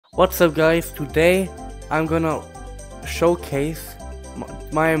What's up guys, today I'm gonna showcase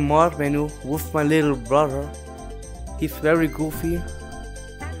my mod menu with my little brother. He's very goofy.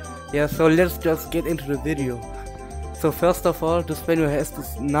 Yeah, so let's just get into the video. So first of all, this menu has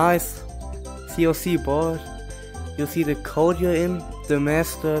this nice COC board. You see the code you're in, the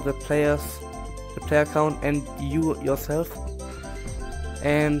master, the players, the player count, and you yourself.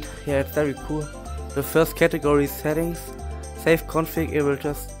 And yeah, it's very cool. The first category is settings. Save config, it will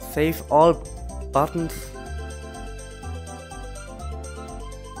just save all buttons.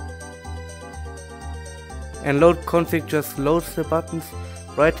 And load config just loads the buttons.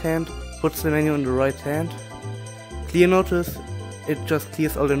 Right hand puts the menu in the right hand. Clear notice, it just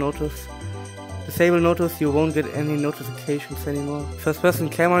clears all the notice. Disable notice, you won't get any notifications anymore. First person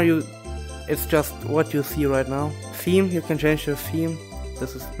camera, it's just what you see right now. Theme, you can change your theme.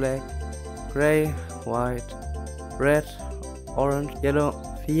 This is black, gray, white, red, orange, yellow.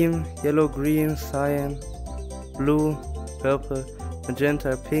 Theme, yellow, green, cyan, blue, purple,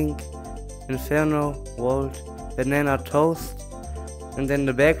 magenta, pink, inferno, volt, banana, toast. And then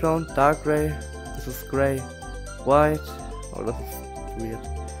the background, dark gray, this is gray, white, oh this is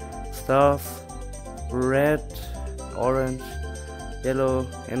weird, stars, red, orange, yellow,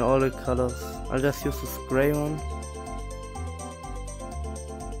 and all the colors. I'll just use this gray one.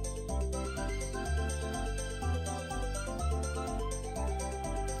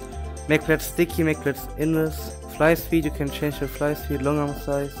 Make plate sticky, make plate inverse. Fly speed, you can change the fly speed, long arm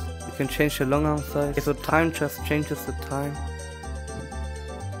size. You can change the long arm size. Okay, so time just changes the time.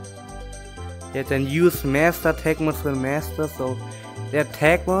 Yeah, then use master tag mods with master. So they're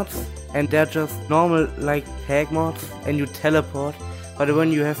tag mods and they're just normal like tag mods and you teleport. But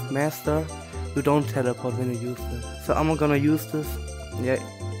when you have master, you don't teleport when you use them. So I'm gonna use this. Yeah,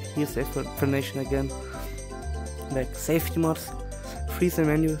 here's the explanation again. Like safety mods. Freeze the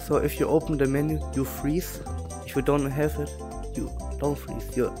menu, so if you open the menu, you freeze. If you don't have it, you don't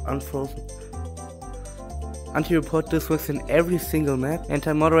freeze, you're unfrozen. Anti-report, this works in every single map.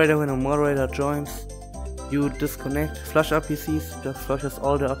 Anti-moderator, when a moderator joins, you disconnect. Flush RPCs, just flushes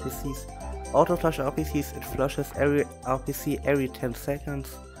all the RPCs. Auto flush RPCs, it flushes every RPC every 10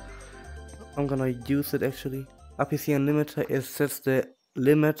 seconds. I'm gonna use it actually. RPC unlimiter, it sets the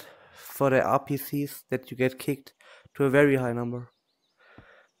limit for the RPCs that you get kicked to a very high number.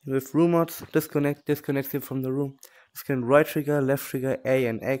 With room mods, disconnects you from the room. Disconnect right trigger, left trigger, A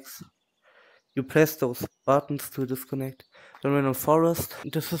and X. You press those buttons to disconnect. Then random forest.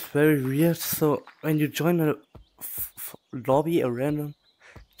 This is very weird. So when you join a lobby, a random,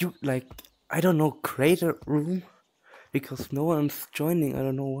 you like, I don't know, create a room because no one's joining. I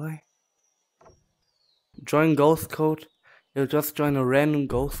don't know why. Join ghost code. You'll just join a random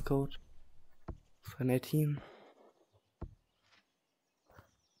ghost code. 18.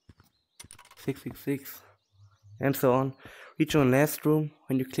 666 and so on. Rejoin last room.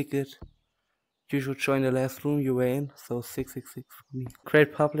 When you click it, you should join the last room you were in. So 666 for me.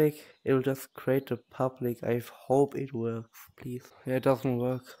 Create public. It will just create the public. I hope it works, please. Yeah, it doesn't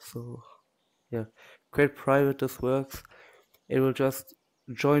work. So yeah, create private. This works. It will just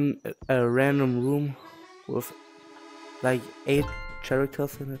join a random room with like 8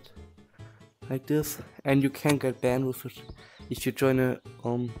 characters in it, like this, and you can't get banned with it if you join a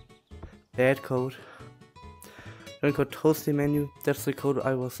bad code. Join code Toasty menu, that's the code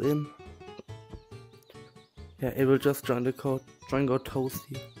I was in. Yeah, it will just join the code, join code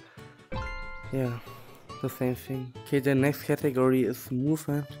Toasty. Yeah, the same thing. Okay, the next category is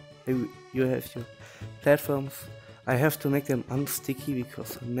movement. You have your platforms. I have to make them unsticky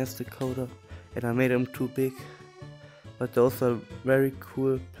because I messed the code up and I made them too big. But those are very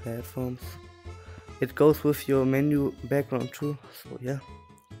cool platforms. It goes with your menu background too, so yeah.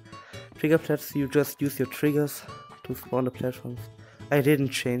 Trigger plats, you just use your triggers to spawn the platforms. I didn't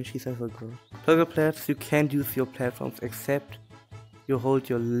change these as a girl. Toggle plats, you can't use your platforms except you hold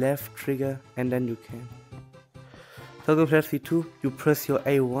your left trigger and then you can. Toggle plats V2, you press your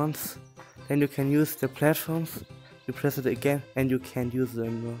A once, then you can use the platforms, you press it again and you can't use them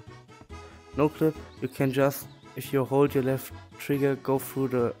anymore. No clip, you can just, if you hold your left trigger, go through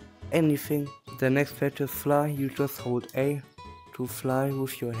the anything. The next patch is fly, you just hold A to fly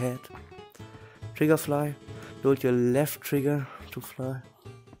with your head. Trigger fly, hold your left trigger to fly.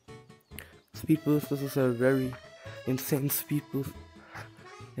 Speed boost, this is a very insane speed boost.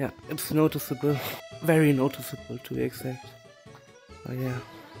 Yeah, it's noticeable, very noticeable to be exact. Oh yeah.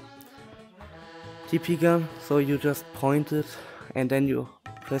 TP gun, so you just point it and then you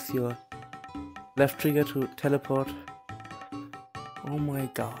press your left trigger to teleport. Oh my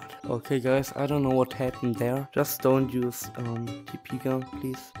god. Okay guys, I don't know what happened there. Just don't use TP gun,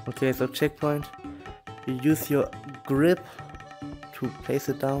 please. Okay, so checkpoint. You use your grip to place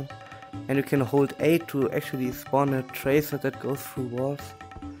it down. And you can hold A to actually spawn a tracer that goes through walls.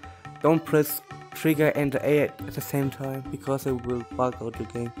 Don't press trigger and A at the same time, because it will bug out the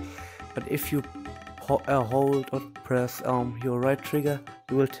game. But if you hold or press your right trigger,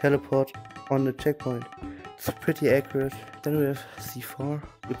 you will teleport on the checkpoint. It's pretty accurate. Then we have C4.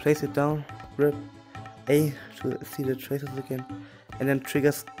 You place it down, grip A to see the tracers again, and then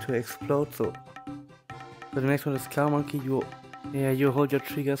triggers to explode. So the next one is Car Monkey. You hold your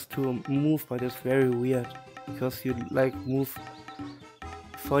triggers to move, but it's very weird because you like move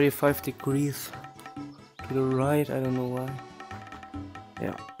 45 degrees to the right. I don't know why.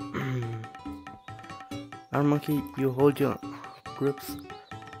 Yeah. Arm Monkey, you hold your grips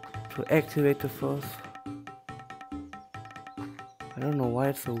to activate the force. I don't know why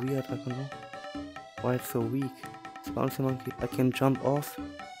it's so weird. I don't know why it's so weak. It's Bouncy Monkey. I can jump off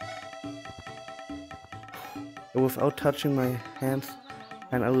without touching my hands,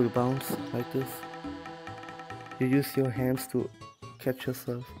 and I will bounce like this. You use your hands to catch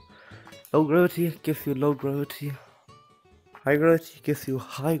yourself. Low gravity gives you low gravity. High gravity gives you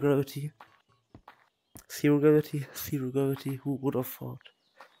high gravity. Zero gravity, zero gravity. Who would have thought?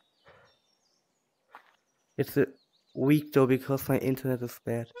 It's weak though because my internet is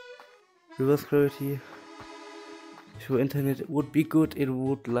bad. Reverse gravity. If your internet would be good, it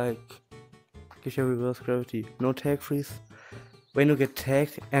would like give you reverse gravity. No tag freeze. When you get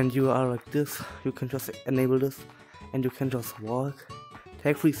tagged and you are like this, you can just enable this and you can just walk.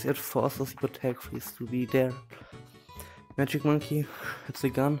 Tag freeze, it forces your tag freeze to be there. Magic Monkey, it's a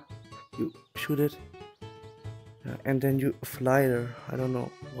gun. You shoot it and then you fly there. I don't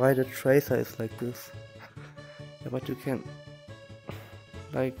know why the tracer is like this. Yeah, but you can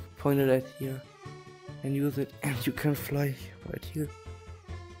like point it at here and use it, and you can fly right here.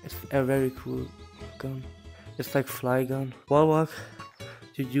 It's a very cool gun. It's like fly gun. Wall walk.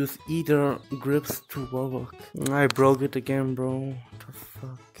 You use either grips to wall walk. I broke it again, bro. What the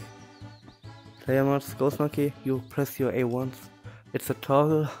fuck? Player mods. Ghost Monkey. You press your A once. It's a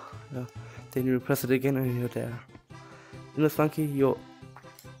toggle. Yeah. Then you press it again and you're there. In this monkey, you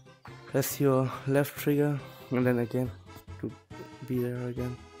press your left trigger and then again to be there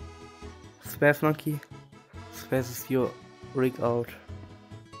again. Spaz Monkey. Spaz is your rig out.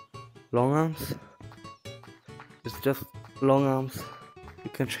 Long arms. It's just long arms. You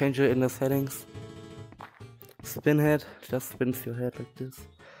can change it in the settings. Spin head just spins your head like this.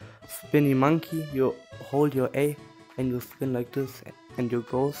 Spinny Monkey, you hold your A and you spin like this and you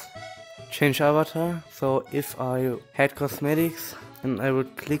goes. Change avatar. So if I had cosmetics and I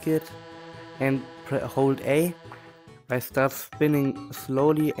would click it and hold A, I start spinning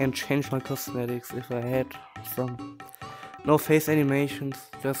slowly and change my cosmetics if I had some. No face animations,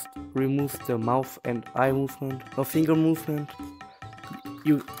 just removes the mouth and eye movement. No finger movement.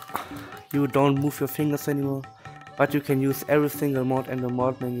 You don't move your fingers anymore, but you can use every single mod in the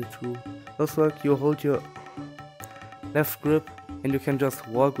mod menu too. Those work, you hold your left grip and you can just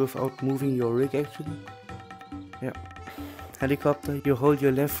walk without moving your rig actually. Yeah. Helicopter, you hold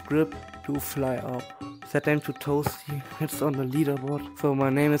your left grip to fly up. Set name to Toasty, it's on the leaderboard. So my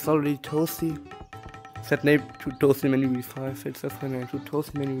name is already Toasty. Set name to Toasty menu V5, it's just my name to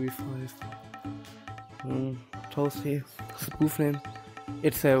Toasty menu V5. Toasty, spoof name.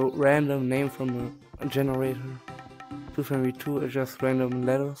 It's a random name from a generator. Spoof name V2 is just random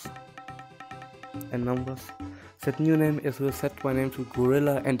letters and numbers. Set new name is will set my name to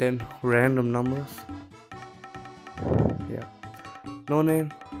Gorilla and then random numbers. Yeah. No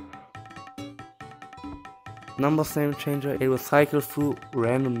name. Numbers name changer, it will cycle through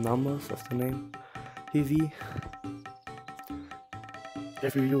random numbers of the name. PV.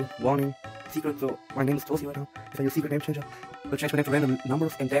 Death review, warning, secret, so my name is Toasty right now. If I use secret name changer, we'll change my name to random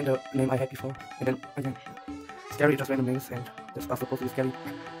numbers and then the name I had before. And then again. Scary, just random names and this are supposed to be scary.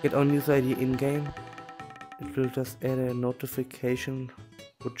 Get on user ID in game. It will just add a notification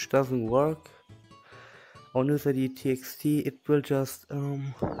which doesn't work. On user ID txt, it will just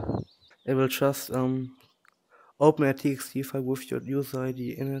open a txt file with your user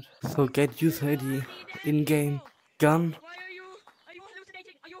ID in it. So get user ID in game. Gun. Are you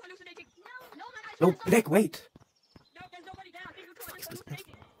hallucinating? Are you hallucinating? No, man, No, Black, wait. No, there's nobody there. I think you're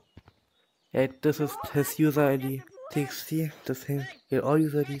hallucinating. Yeah, this is his user ID. txt, the same. Get all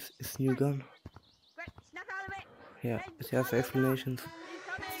user IDs is new gun. Snap out of it. Yeah, it has explanations.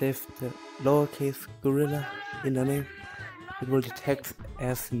 Save the lowercase gorilla in the name. It will detect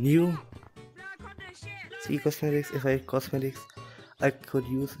as new. See cosmetics. If I hit cosmetics, I could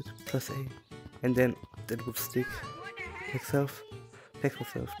use it, press A, and then that would stick. Take self, take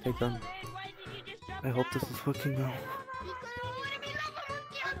myself, take gun. I hope this is working now.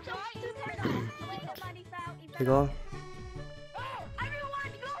 Take all.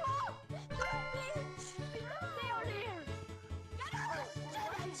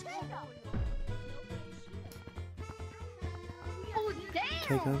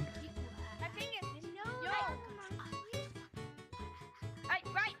 Take on.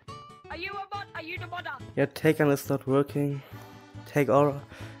 Are you a bot? Are you the bot? Yeah, take on is not working. Take aura.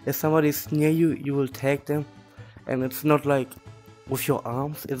 If somebody's near you, you will tag them. And it's not like with your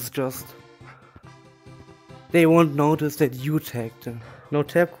arms, it's just they won't notice that you tagged them. No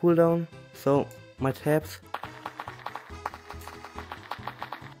tab cooldown, so my tabs.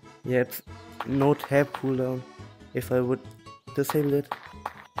 Yeah, it's no tab cooldown. If I would disable it,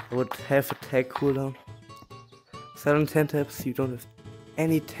 I would have a tag cooldown. 7-10 tabs, you don't have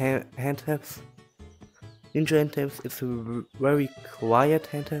any hand tabs. Ninja hand tabs, it's a very quiet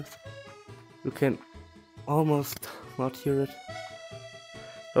hand tabs. You can almost not hear it.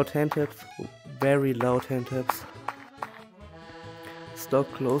 Loud hand tabs, very loud hand tabs.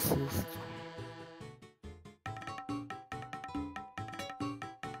 Stock closest.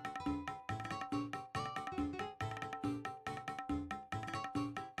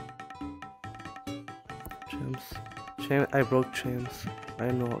 I broke champs.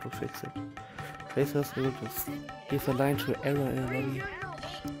 I know how to fix it. Tracers will just give a line to error in the lobby.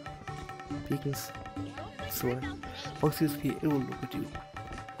 Beacons. So box USP, it will look at you.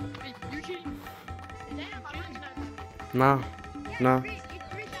 Nah.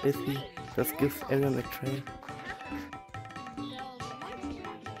 USP just gives everyone a trail.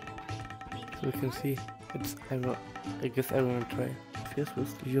 So you can see it gives everyone a trail. First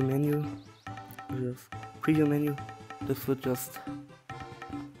with view menu. Preview menu. This would just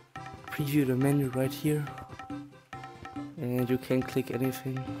preview the menu right here, and you can click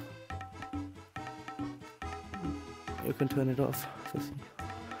anything. You can turn it off. So see.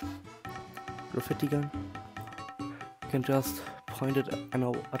 Graffiti gun. You can just point it at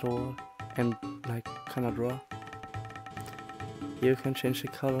a wall and like kinda draw. Here you can change the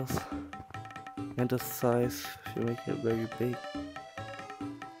colors and the size if you make it very big.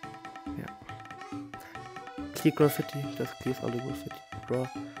 Key graffiti, just clears all the graffiti. Draw.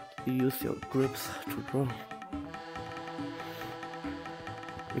 You use your grips to draw.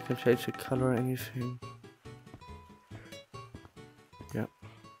 You can change the color, anything. Yeah.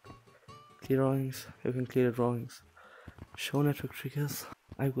 Clear drawings. You can clear the drawings. Show network triggers.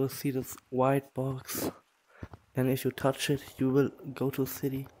 I will see this white box, and if you touch it, you will go to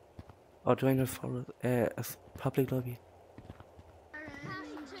city or join a forest as public lobby.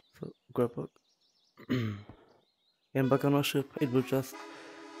 So grab book. In bug ownership, it will just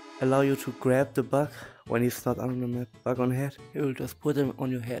allow you to grab the bug when he's not on the map. Bug on head, you will just put him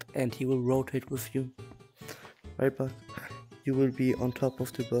on your head and he will rotate with you. Right bug, you will be on top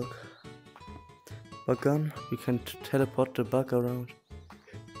of the bug. Bug gun, you can teleport the bug around.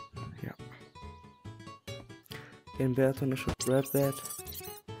 Yeah. In bat ownership, red bat.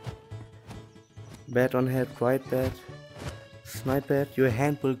 Bat on head, right bat. Snipe bat, your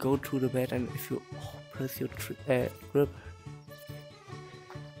hand will go to the bat, and if you press your grip,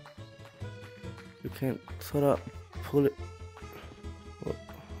 you can sort of pull it. Oh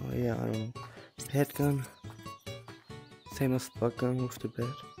yeah, I don't know. Head gun, same as bug gun with the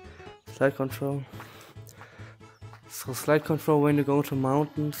bat. Slide control. So slide control, when you go to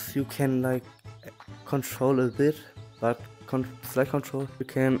mountains, you can like control a bit, but slide control, you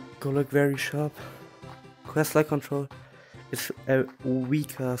can go like very sharp. Quest slide control. It's a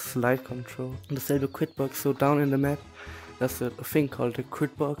weaker slide control. Disable quit box, so down in the map there's a thing called the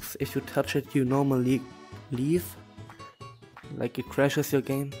quit box. If you touch it, you normally leave, like it crashes your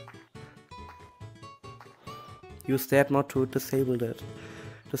game. Use that mod to disable that.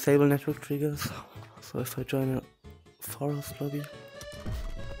 Disable network triggers. So if I join a forest lobby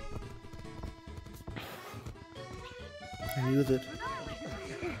and use it,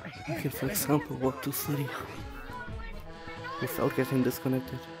 I can for example walk to city without getting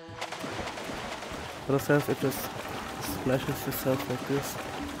disconnected. For yourself, it just splashes yourself like this.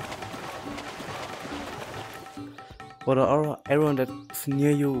 Water arrow that's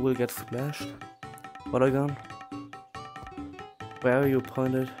near you will get splashed. Water gun. Wherever you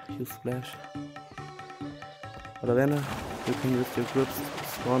point it, you splash. Water banner, you can use your grips to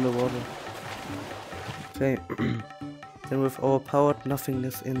spawn the water. Okay. Then with overpowered, nothing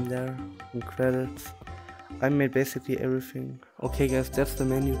is in there. In credits. I made basically everything. Okay guys, that's the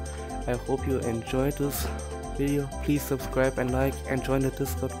menu. I hope you enjoyed this video. Please subscribe and like and join the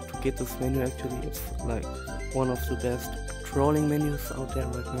Discord to get this menu. Actually, it's like one of the best trolling menus out there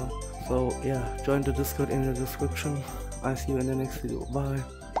right now. So yeah, join the Discord in the description. I see you in the next video. Bye.